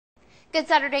Good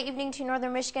Saturday evening to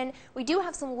northern Michigan. We do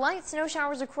have some light snow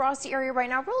showers across the area right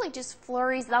now, really just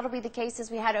flurries. That'll be the case as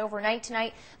we head overnight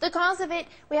tonight. The cause of it,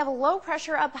 we have a low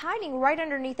pressure up hiding right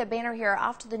underneath the banner here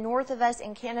off to the north of us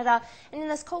in Canada. And then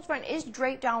this cold front is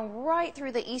draped down right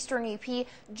through the eastern UP,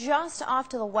 just off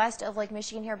to the west of Lake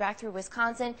Michigan here back through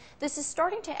Wisconsin. This is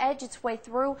starting to edge its way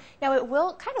through. Now it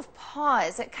will kind of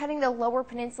pause at cutting the lower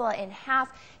peninsula in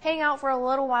half, hang out for a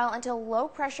little while until low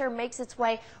pressure makes its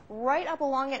way right up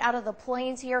along it out of the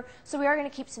plains here. So we are going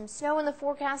to keep some snow in the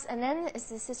forecast, and then as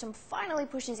the system finally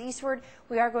pushes eastward,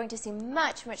 we are going to see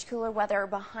much cooler weather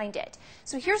behind it.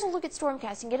 So here's a look at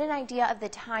Stormcast and get an idea of the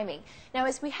timing. Now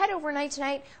as we head overnight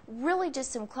tonight, really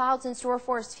just some clouds in store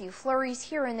for us, a few flurries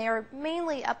here and there,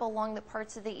 mainly up along the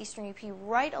parts of the eastern UP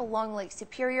right along Lake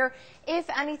Superior. If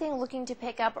anything, looking to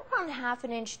pick up around half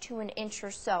an inch to an inch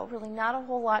or so. Really not a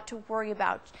whole lot to worry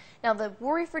about. Now the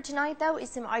worry for tonight though is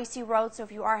some icy roads, so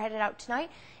if you are headed out tonight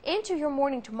into your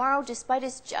morning tomorrow, despite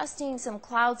us just seeing some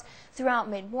clouds throughout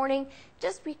mid-morning,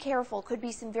 just be careful. Could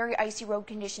be some very icy road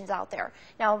conditions out there.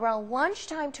 Now around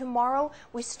lunchtime tomorrow,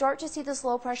 we start to see this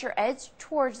low pressure edge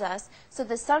towards us. So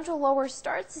the central lower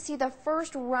starts to see the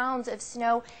first rounds of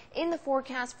snow in the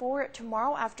forecast for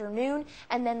tomorrow afternoon.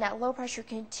 And then that low pressure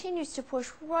continues to push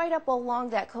right up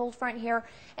along that cold front here.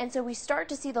 And so we start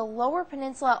to see the lower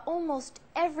peninsula, almost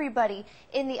everybody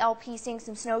in the LP seeing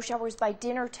some snow showers by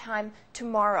dinner time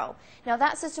tomorrow. Now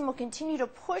that system will continue to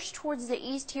push towards the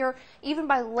east here, even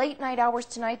by late night hours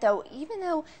tonight, though. Even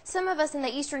though some of us in the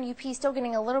eastern UP still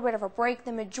getting a little bit of a break,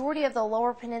 the majority of the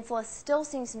lower peninsula still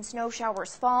seeing some snow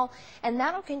showers fall, and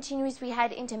that'll continue as we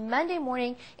head into Monday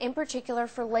morning, in particular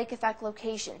for lake effect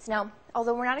locations. Now,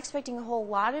 although we're not expecting a whole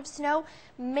lot of snow,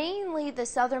 mainly the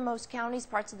southernmost counties,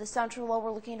 parts of the central low,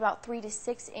 we're looking at about 3 to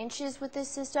 6 inches with this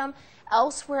system.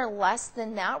 Elsewhere, less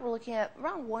than that. We're looking at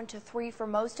around 1 to 3 for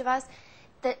most of us.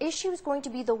 The issue is going to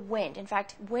be the wind. In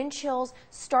fact, wind chills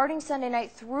starting Sunday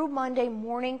night through Monday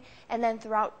morning, and then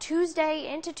throughout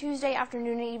Tuesday into Tuesday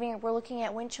afternoon and evening, we're looking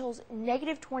at wind chills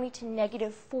 -20 to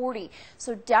 -40.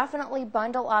 So definitely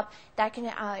bundle up. That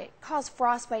can cause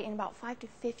frostbite in about 5 to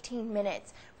 15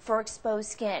 minutes for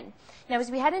exposed skin. Now as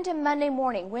we head into Monday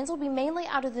morning, winds will be mainly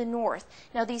out of the north.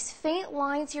 Now these faint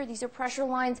lines here, these are pressure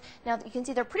lines. Now you can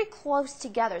see they're pretty close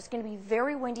together. It's going to be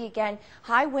very windy again,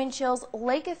 high wind chills,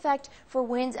 lake effect for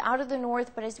winds out of the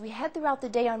north. But as we head throughout the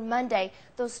day on Monday,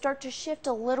 those start to shift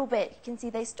a little bit. You can see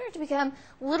they start to become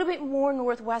a little bit more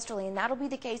northwesterly, and that'll be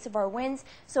the case of our winds.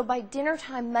 So by dinner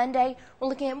time Monday, we're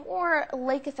looking at more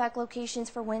lake effect locations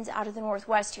for winds out of the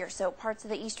northwest here. So parts of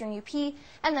the eastern UP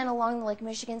and then along the Lake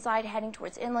Michigan side heading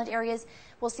towards inland areas.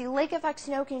 We'll see lake effect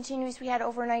snow continue as we head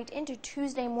overnight into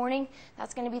Tuesday morning.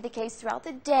 That's going to be the case throughout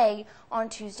the day on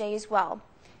Tuesday as well.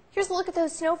 Here's a look at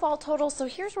those snowfall totals. So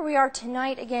here's where we are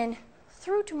tonight. Again,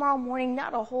 through tomorrow morning,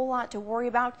 not a whole lot to worry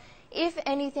about. If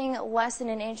anything, less than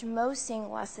an inch, most seeing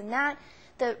less than that.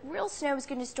 The real snow is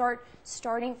going to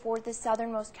starting for the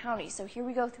southernmost counties. So here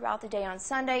we go throughout the day on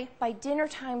Sunday. By dinner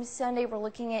time Sunday, we're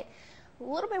looking at a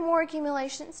little bit more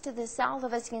accumulations to the south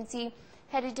of us. You can see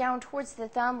headed down towards the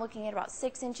thumb, looking at about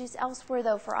 6 inches. Elsewhere,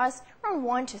 though, for us, around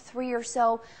 1 to 3 or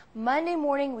so. Monday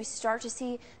morning, we start to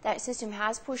see that system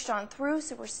has pushed on through,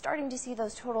 so we're starting to see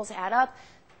those totals add up.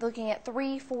 Looking at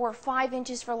 3, 4, 5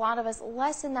 inches for a lot of us,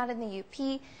 less than that in the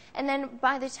UP. And then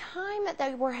by the time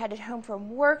that we're headed home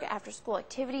from work after school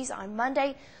activities on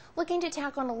Monday, looking to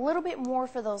tack on a little bit more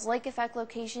for those lake effect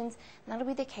locations, and that'll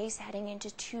be the case heading into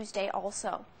Tuesday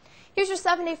also. Here's your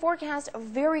 7-day forecast.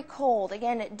 Very cold.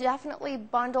 Again, definitely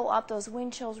bundle up. Those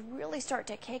wind chills really start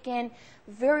to kick in.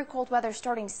 Very cold weather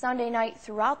starting Sunday night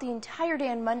throughout the entire day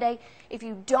on Monday. If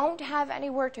you don't have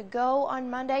anywhere to go on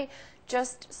Monday,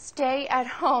 just stay at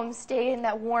home. Stay in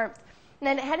that warmth. And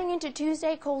then heading into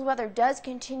Tuesday, cold weather does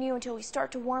continue until we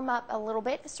start to warm up a little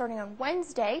bit. Starting on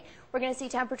Wednesday, we're going to see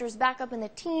temperatures back up in the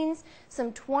teens,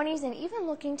 some 20s, and even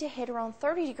looking to hit around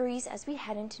 30 degrees as we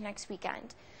head into next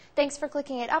weekend. Thanks for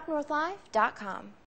clicking at UpNorthLive.com.